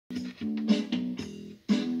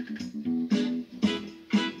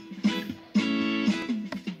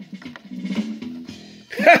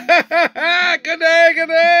Good day, good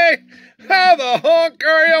day. How the honk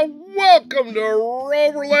are you? Welcome to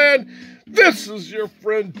Rover Land. This is your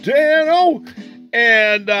friend Dano,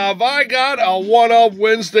 and I got a one-of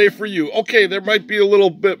Wednesday for you. Okay, there might be a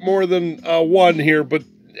little bit more than one here, but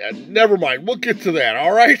never mind. We'll get to that,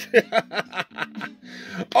 all right?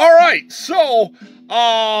 All right, so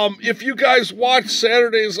if you guys watched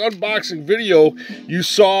Saturday's unboxing video, you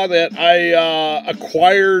saw that I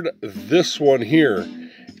acquired this one here.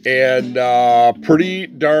 And pretty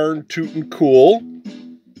darn tootin' cool.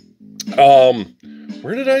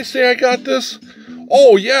 Where did I say I got this?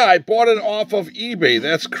 Oh, yeah, I bought it off of eBay.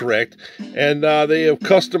 That's correct. And they have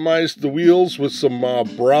customized the wheels with some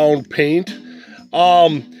brown paint.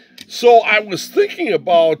 So I was thinking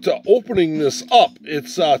about opening this up.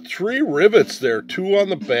 It's 3 rivets there, 2 on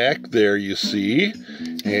the back there, you see.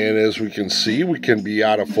 And as we can see, we can be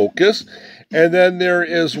out of focus. And then there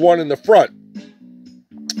is one in the front.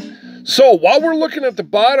 So while we're looking at the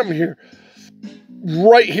bottom here,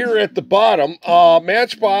 right here at the bottom,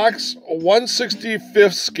 Matchbox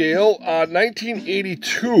 1/65th scale,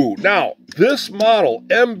 1982. Now, this model,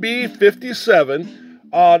 MB57,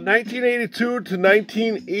 1982 to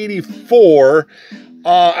 1984,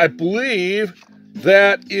 I believe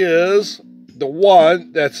that is the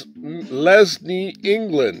one that's LESNEY,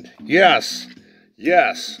 England. Yes,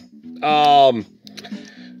 yes.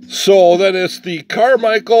 So then it's the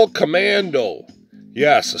Carmichael Commando.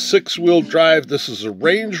 Yes, a 6-wheel drive. This is a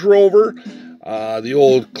Range Rover, the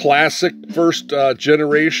old classic first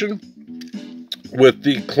generation with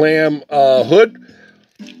the clam hood.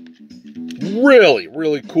 Really,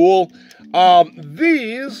 really cool.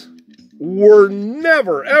 These were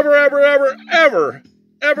never,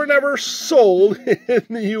 never sold in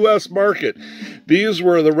the U.S. market. These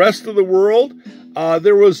were the rest of the world.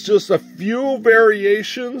 There was just a few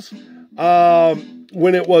variations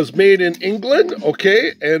when it was made in England,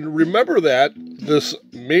 okay? And remember that, this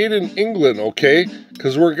made in England, okay?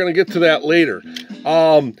 Because we're going to get to that later.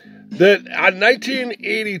 That in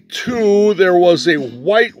 1982, there was a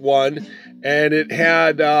white one, and it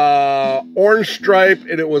had orange stripe,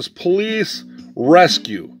 and it was police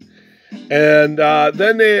rescue. And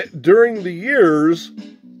then during the years,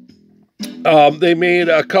 they made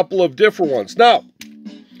a couple of different ones. Now,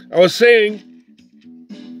 I was saying,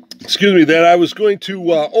 excuse me, that I was going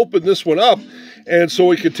to open this one up, and so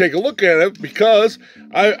we could take a look at it, because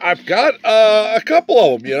I've got a couple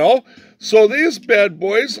of them, you know. So these bad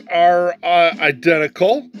boys are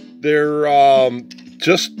identical. They're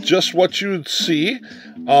just what you'd see.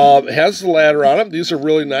 It has the ladder on them. These are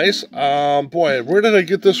really nice. Boy, where did I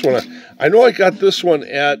get this one? I know I got this one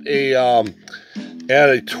at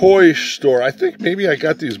a toy store. I think maybe I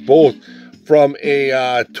got these both from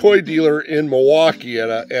a toy dealer in Milwaukee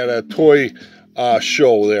at a toy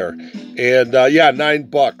show there. And yeah,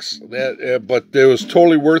 $9. But it was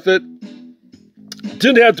totally worth it.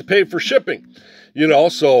 Didn't have to pay for shipping, you know,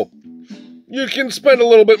 so you can spend a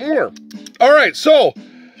little bit more. All right, so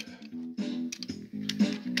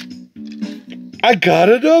I got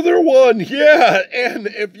another one. Yeah, and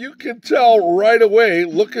if you can tell right away,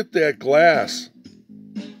 look at that glass.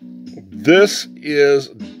 This is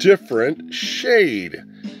different shade.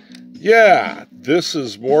 Yeah, this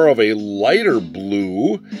is more of a lighter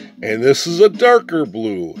blue, and this is a darker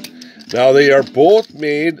blue. Now, they are both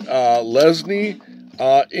made LESNEY,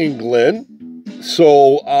 England.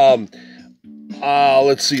 So,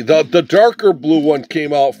 let's see. The darker blue one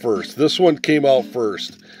came out first. This one came out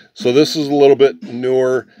first. So this is a little bit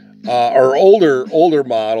newer, or older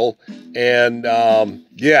model. And,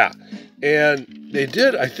 yeah. And they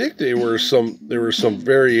did, I think there were some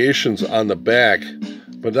variations on the back,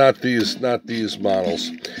 but not these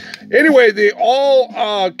models. Anyway, they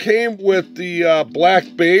all came with the black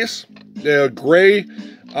base, the gray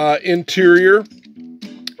interior,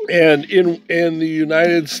 and in the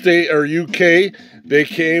United States or UK, they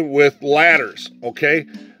came with ladders. Okay,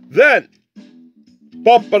 then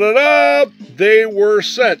they were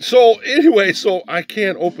sent. So anyway, so I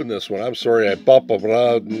can't open this one. I'm sorry,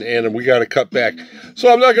 and we got to cut back.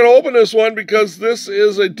 So I'm not going to open this one because this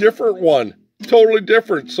is a different one, totally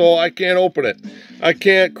different. So I can't open it. I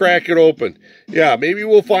can't crack it open. Yeah, maybe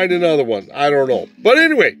we'll find another one. I don't know. But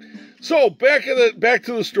anyway, so back to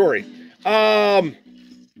the story.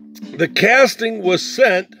 The casting was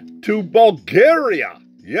sent to Bulgaria.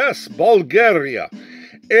 Yes, Bulgaria.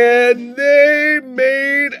 And they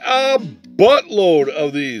made a buttload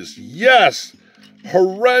of these. Yes,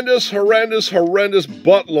 horrendous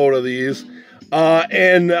buttload of these.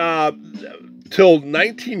 And till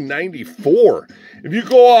 1994. If you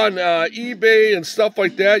go on eBay and stuff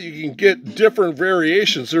like that, you can get different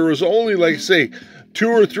variations. There was only, like, say, 2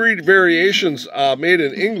 or 3 variations made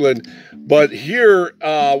in England. But here,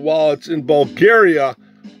 while it's in Bulgaria,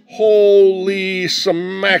 holy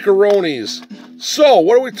some macaronis. So,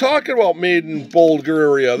 what are we talking about made in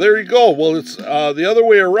Bulgaria? There you go. Well, it's the other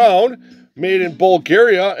way around, made in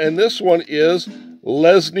Bulgaria, and this one is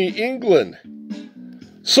LESNEY, England.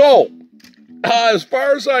 So, as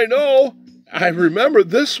far as I know, I remember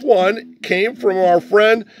this one came from our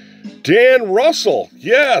friend Dan Russell.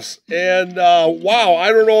 Yes, and wow,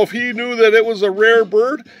 I don't know if he knew that it was a rare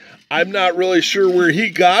bird. I'm not really sure where he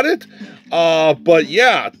got it. But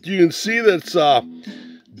yeah, you can see that it's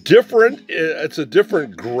different. It's a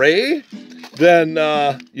different gray than,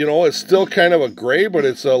 you know, it's still kind of a gray, but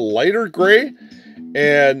it's a lighter gray.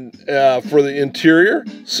 And for the interior,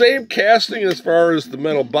 same casting as far as the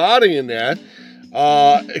metal body in that.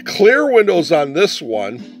 Clear windows on this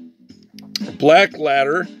one, black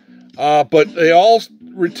ladder, but they all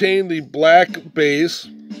retain the black base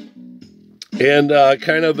and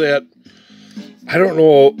kind of that, I don't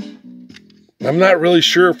know, I'm not really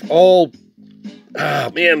sure if all,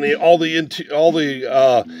 man, all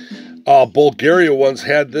the Bulgaria ones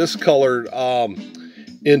had this colored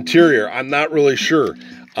interior. I'm not really sure.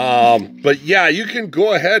 But yeah, you can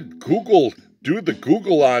go ahead, do the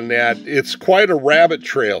Google on that. It's quite a rabbit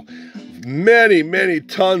trail. Many, many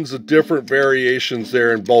tons of different variations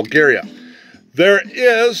there in Bulgaria. There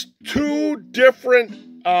is 2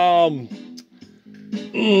 different, can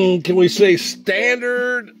we say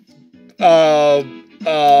standard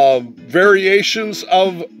variations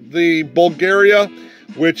of the Bulgaria,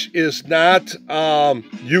 which is not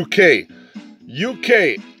UK.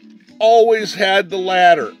 UK always had the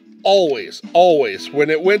ladder. Always, always.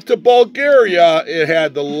 When it went to Bulgaria, it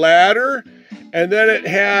had the ladder, and then it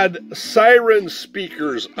had siren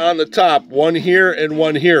speakers on the top, one here and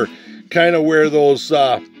one here, kind of where those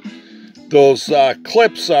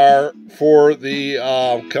clips are for the,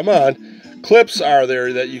 clips are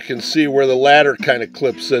there that you can see where the ladder kind of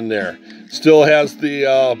clips in there. Still has the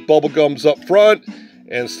bubble gums up front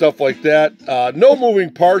and stuff like that. No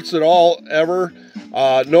moving parts at all, ever.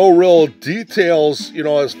 No real details, you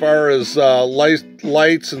know, as far as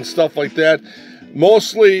lights and stuff like that.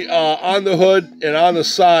 Mostly on the hood and on the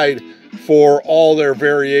side for all their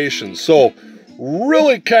variations. So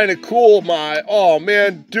really kind of cool. Oh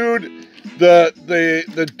man, dude,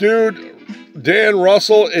 the dude Dan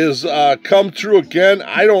Russell is come through again.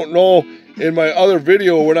 I don't know in my other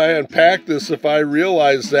video when I unpacked this if I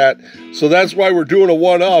realized that. So that's why we're doing a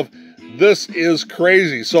one of. This is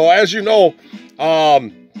crazy. So as you know,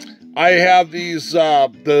 I have these,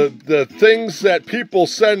 the things that people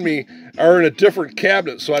send me are in a different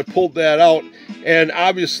cabinet, so I pulled that out, and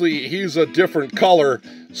obviously he's a different color,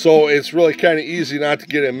 so it's really kind of easy not to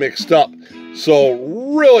get him mixed up. So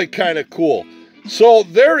really kind of cool. So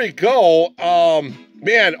there you go.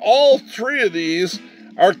 Man, all 3 of these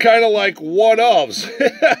are kind of like one-ofs.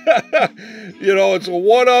 You know, it's a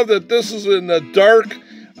one-of that this is in the dark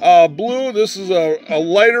blue, this is a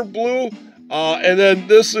lighter blue, and then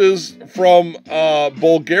this is from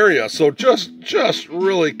Bulgaria. So just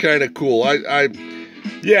really kind of cool.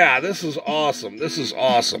 Yeah, this is awesome. This is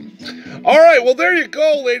awesome. All right, well, there you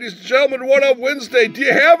go, ladies and gentlemen. One Up Wednesday. Do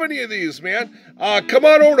you have any of these, man? Come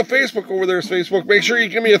on over to Facebook. Over there's Facebook. Make sure you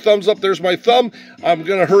give me a thumbs up. There's my thumb. I'm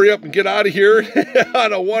going to hurry up and get out of here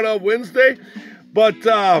on a One Up Wednesday. But,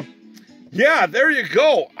 yeah, there you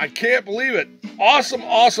go. I can't believe it. Awesome,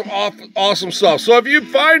 awesome, awesome stuff. So if you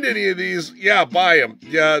find any of these, yeah, buy them.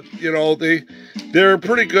 Yeah, you know, they're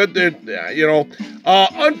pretty good. They're, you know,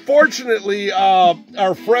 unfortunately,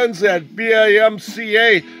 our friends at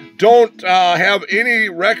BIMCA don't have any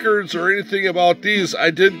records or anything about these. I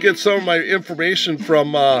did get some of my information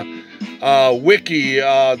from Wiki,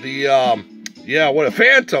 yeah, what a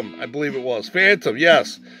Phantom, I believe it was. Phantom,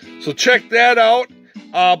 yes. So check that out.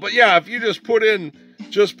 But yeah, if you just put in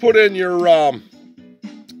your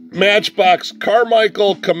Matchbox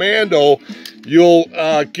Carmichael Commando, you'll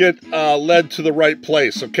get led to the right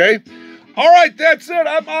place, okay? All right, that's it.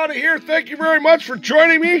 I'm out of here. Thank you very much for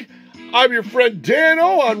joining me. I'm your friend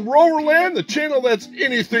Dano on Rover Land, the channel that's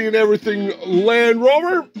anything and everything Land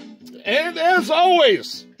Rover. And as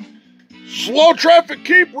always, slow traffic,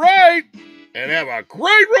 keep right, and have a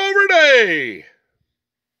great Rover day.